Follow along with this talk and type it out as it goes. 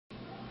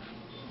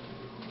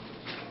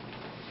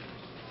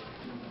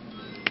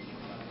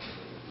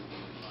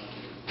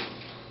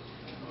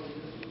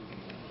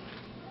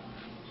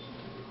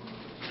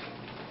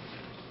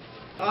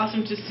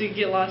awesome just to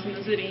get lost in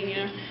the city, you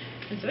know.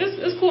 And so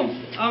it was cool.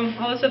 All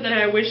the stuff that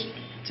I wished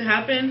to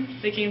happen,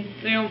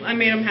 I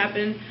made them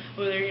happen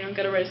over there. You know,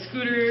 got to ride a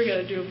scooter, got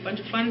to do a bunch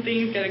of fun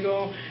things, got to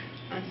go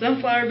on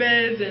sunflower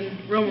beds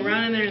and roam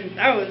around in there, and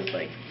that was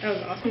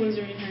awesome. I was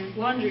doing her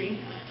laundry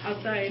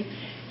outside,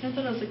 and I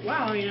thought, I was like,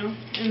 wow, you know,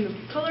 and the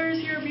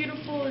colors here are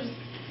beautiful. It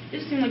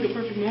just seemed like a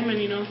perfect moment,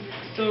 you know.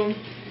 So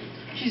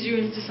she's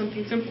doing just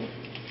something simple,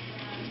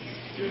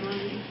 doing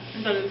laundry.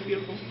 I thought it was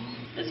beautiful.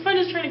 It's fun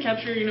just trying to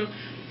capture, you know,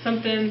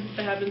 something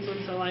that happens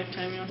once in a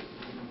lifetime, you know.